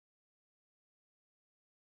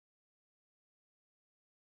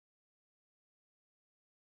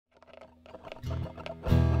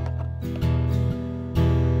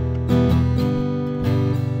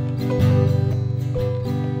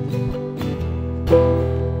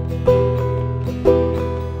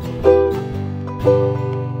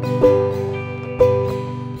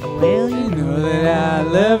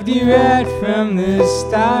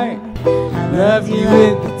start. I love you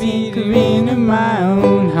with the beating of my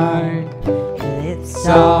own heart. It's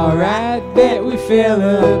alright that we fell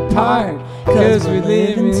apart, 'cause we're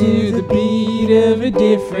living to the beat of a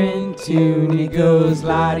different tune. It goes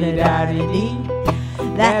la-di-da-di-dee,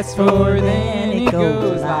 that's for then. It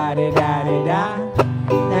goes la-di-da-di-da,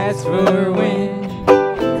 that's for when.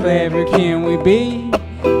 Clever can we be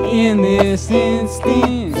in this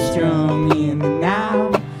instant, strong in the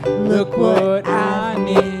now. Look what I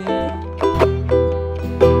need.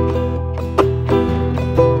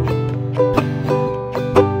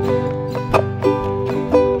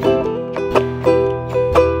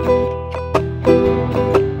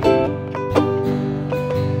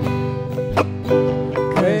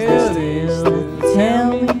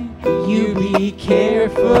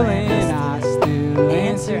 And I still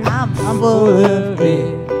answer, I'm full of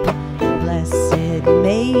it. Blessed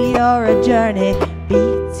may your journey be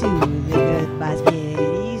to the goodbyes get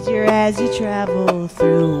easier as you travel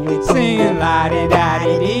through it. Singing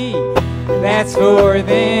la-di-da-di-dee, that's for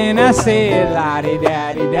then. I say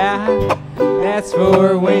la-di-da-di-da, that's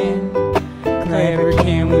for when. Clever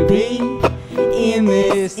can we be in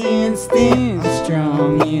this instant,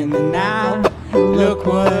 strong in the now. Look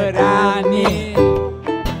what I need.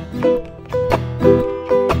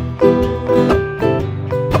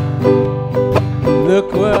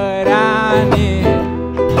 Look what I need.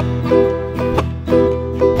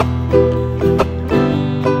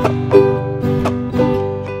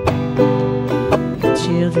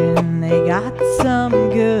 Children, they got some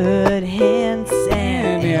good hints,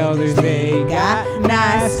 and elders, they got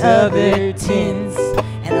nice other tints.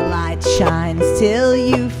 And the light shines till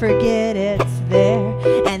you forget it's there,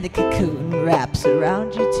 and the cocoon wraps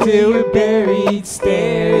around you till we're buried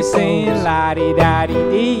stairs. Saying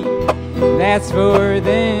la-di-da-di-dee, that's for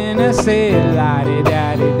then. I say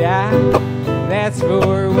la-di-da-di-da, that's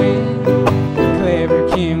for when. Clever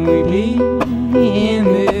can we be in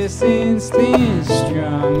this instant,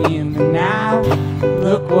 strong in the now.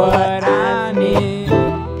 Look what I need.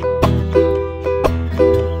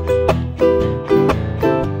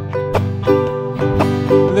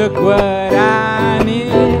 Look what I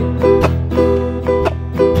need.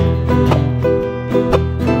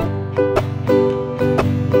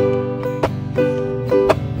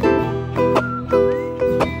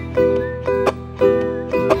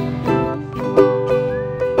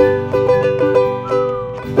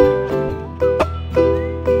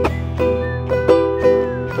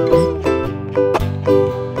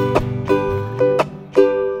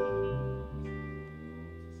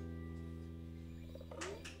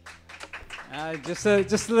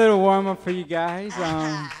 Just a little warm up for you guys.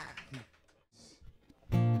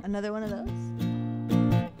 Another one of those?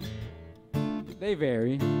 They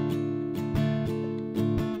vary.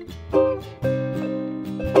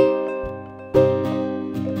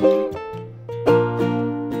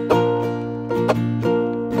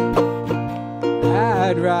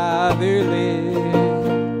 I'd rather live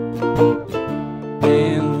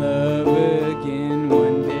than love again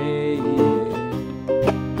one day,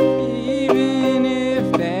 even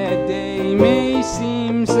if that day may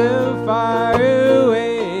seem so far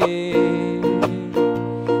away.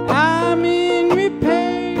 I'm in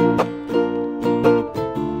repair.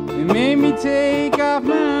 It made me take off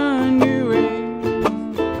my underwear.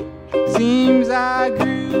 Seems I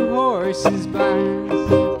grew horses blind,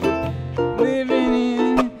 living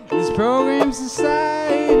in this program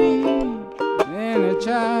society. And I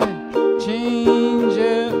tried to change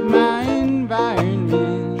up my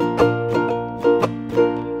environment.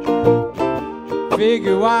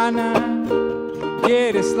 Figure why not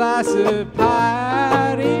get a slice of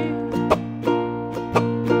pie?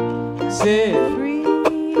 Said freedom,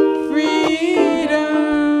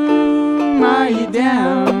 are you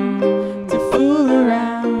down to fool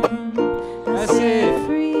around? I said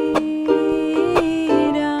freedom,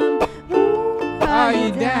 are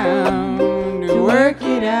you down to work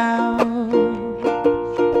it out?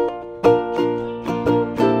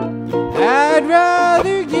 I'd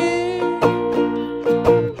rather give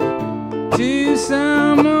to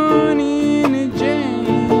someone in a jam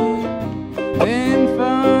than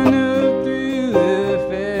fun up through the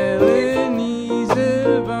felonies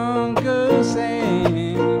of Uncle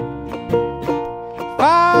Sam.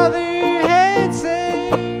 Father had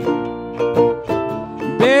said,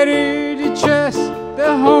 better to trust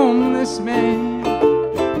the homeless man.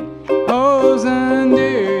 Holes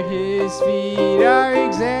under his feet are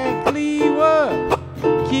exactly what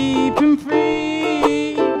keep him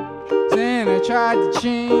free. Then I tried to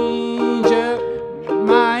change up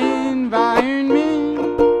my environment.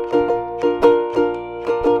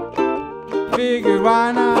 Figured why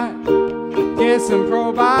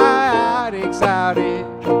it.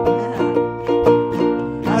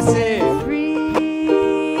 I said, freedom.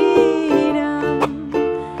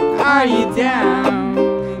 are you down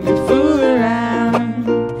to fool around?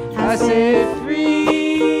 I said, freedom.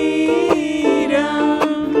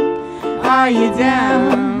 Are you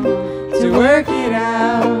down to work it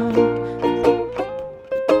out?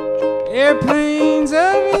 Airplanes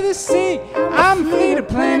over the sea, I'm free to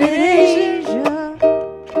planet Asia.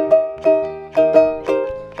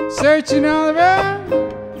 Searching all around,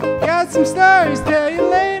 got some stories, tell you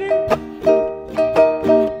later.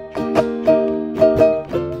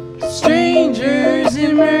 Strangers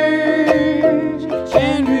emerge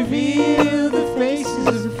and reveal the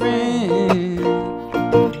faces of friends.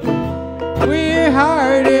 We're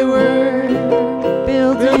hard at work,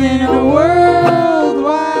 building a world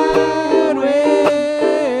wide web.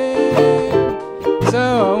 So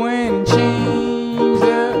I went and changed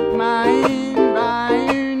up my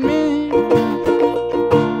environment.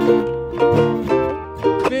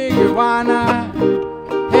 Figured why not?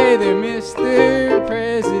 Hey there, Mr.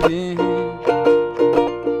 President.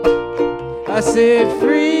 I said,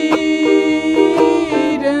 freedom,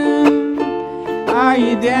 are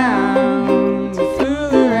you down to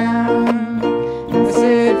fool around? I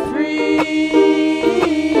said, freedom,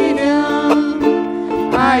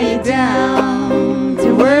 are you down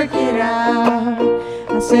to work it out?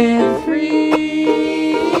 I said, freedom,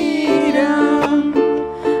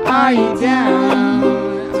 are you down?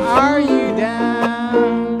 Are you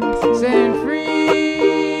down? Saying freedom,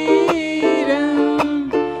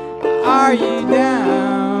 are you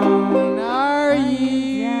down? Are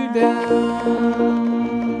you down?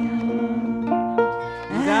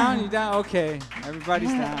 You down? You down? Okay,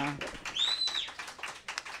 everybody's down.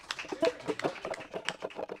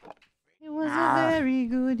 It was a very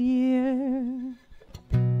good year.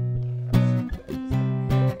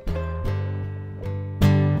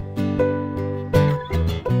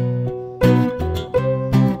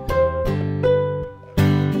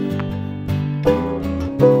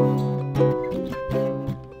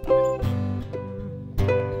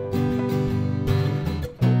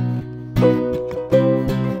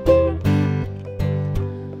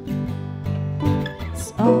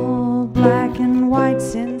 It's all black and white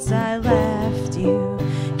since I left you.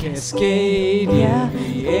 Cascadia,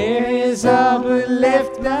 the air is all but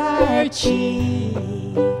left our cheeks.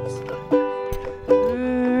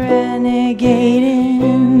 Renegading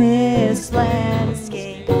in this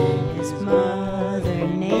landscape is Mother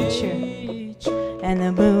Nature, and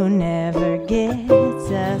the moon never gets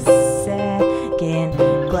a second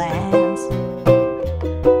glance.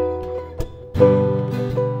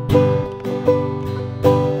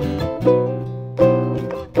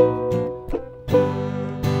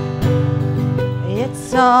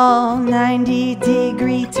 It's all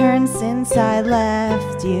 90-degree turns since I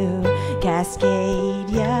left you.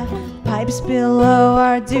 Cascadia, pipes below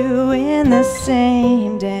are doing the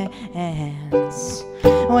same dance.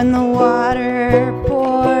 When the water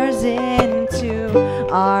pours into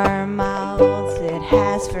our mouths, it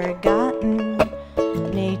has forgotten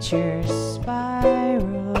nature's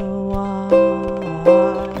spiral walk.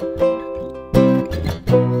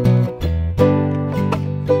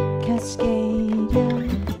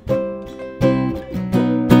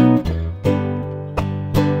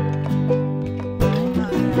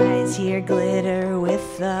 Eyes here glitter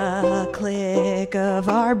with the click of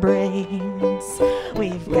our brains.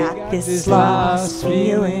 We've got this lost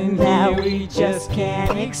feeling that we just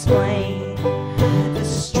can't explain. The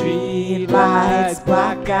street lights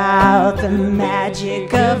block out the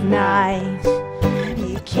magic of night.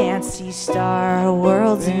 You can't see star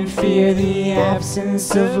worlds and fear the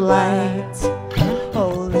absence of light.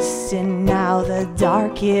 Oh, listen now, the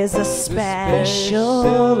dark is a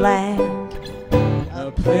special land, a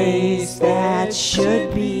place that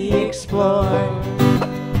should be explored.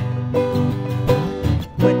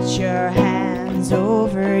 Put your hands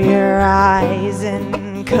over your eyes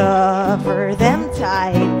and cover them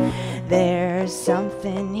tight. There's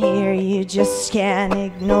something here you just can't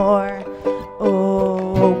ignore.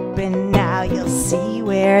 Oh, open now, you'll see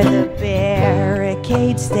where the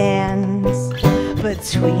barricade stands.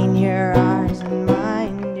 Between your arms and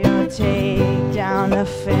mine, you'll take down the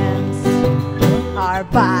fence. Our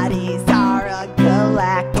bodies are a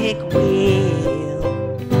galactic wheel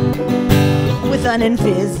with an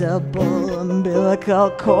invisible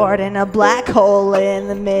umbilical cord and a black hole in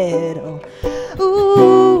the middle.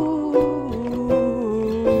 Ooh,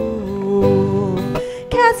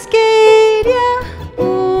 Cascadia.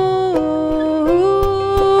 Ooh,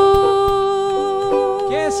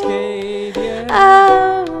 Cascadia.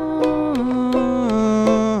 Oh,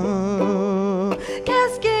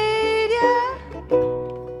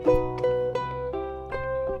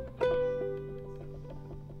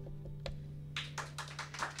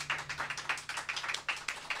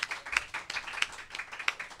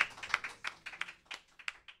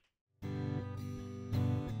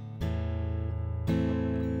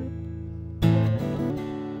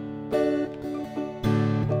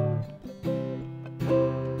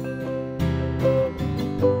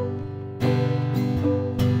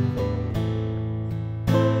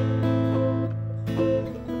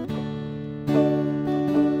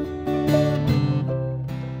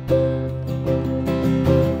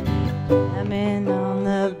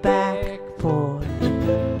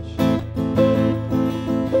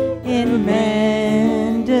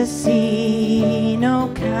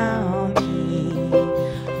 Mendocino County.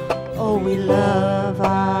 Oh, we love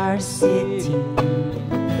our city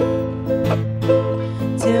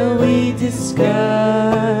till we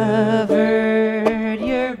discovered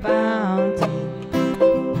your bounty.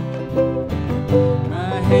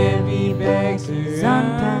 My heavy bags are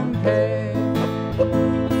unpacked,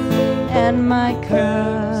 and my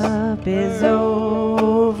cup is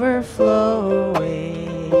overflowing.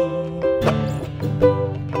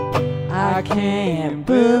 I can't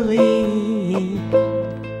believe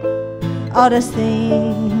all those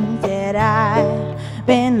things that I've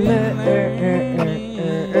been learning.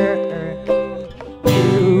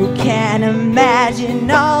 You can't imagine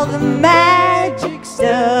all the magic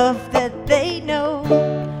stuff that they know.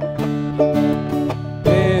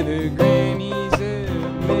 They're the grannies of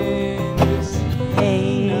Mendocino.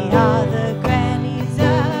 They are the grannies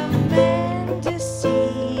of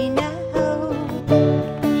Mendocino.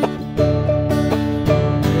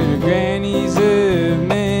 They're the grannies of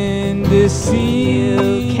Mendocino.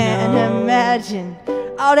 You can't imagine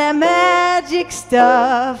all that magic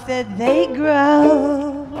stuff that they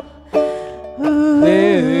grow. Ooh.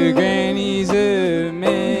 They're the grannies of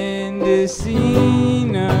Mendocino.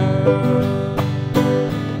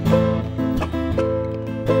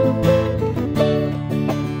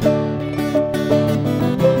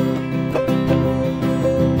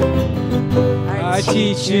 Our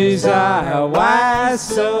teachers are wise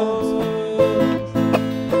souls,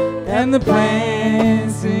 and the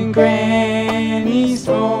plants and grannies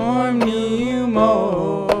form new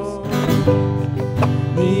molds.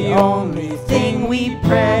 The only thing we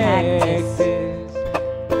practice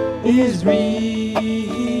is real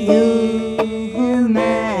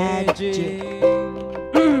magic.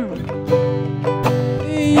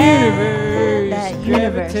 The universe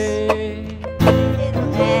gravitates,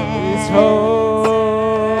 is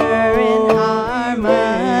whole in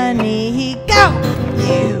harmony. Go!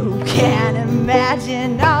 You can't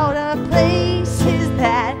imagine all the places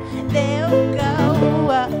that they'll go.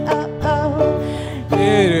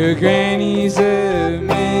 They're the grannies of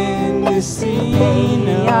Mendocino.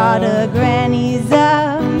 They are the grannies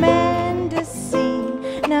of Mendocino.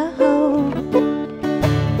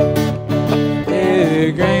 They're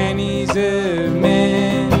the grannies of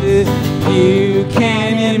Mendocino. You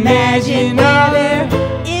can't imagine all their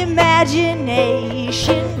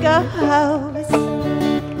imagination goes.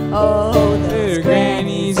 Oh, They're those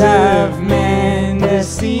grannies of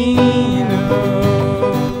Mendocino.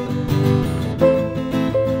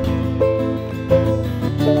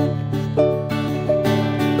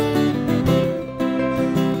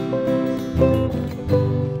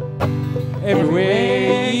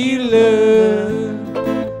 Everywhere you look,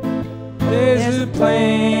 there's a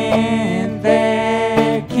plant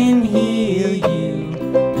that can heal you.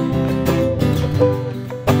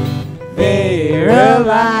 They're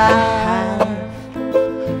alive,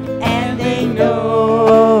 and they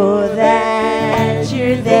know that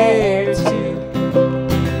you're there too.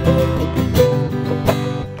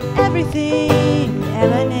 Everything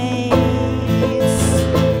emanates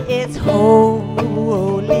its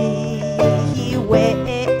holy ways.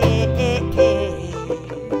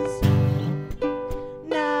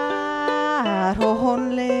 Not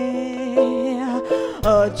only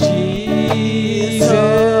Jesus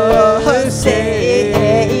said,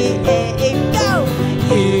 go!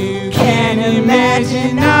 You can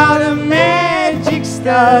imagine all the magic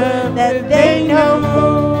stuff that they know.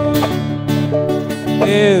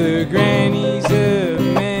 They're the grannies of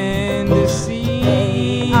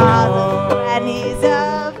Mendocino. All the grannies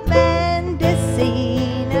of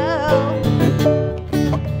Mendocino.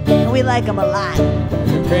 And we like them a lot.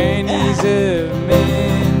 The grannies of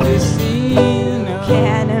Mendocino.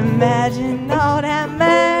 Can't imagine all that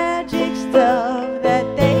magic stuff that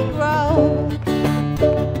they grow.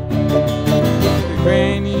 The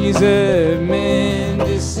grannies of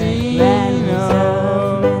Mendocino.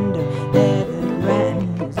 They're the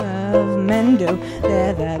grannies of Mendo.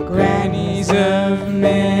 Grannies of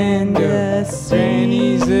Mendocino.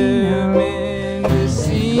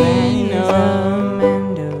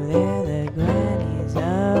 They're the grannies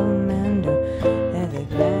of Mendo. They're the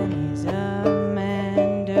grannies of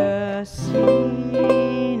Mendocino.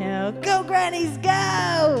 Go, grannies,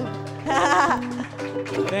 go!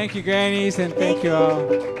 Thank you, grannies, and thank you all.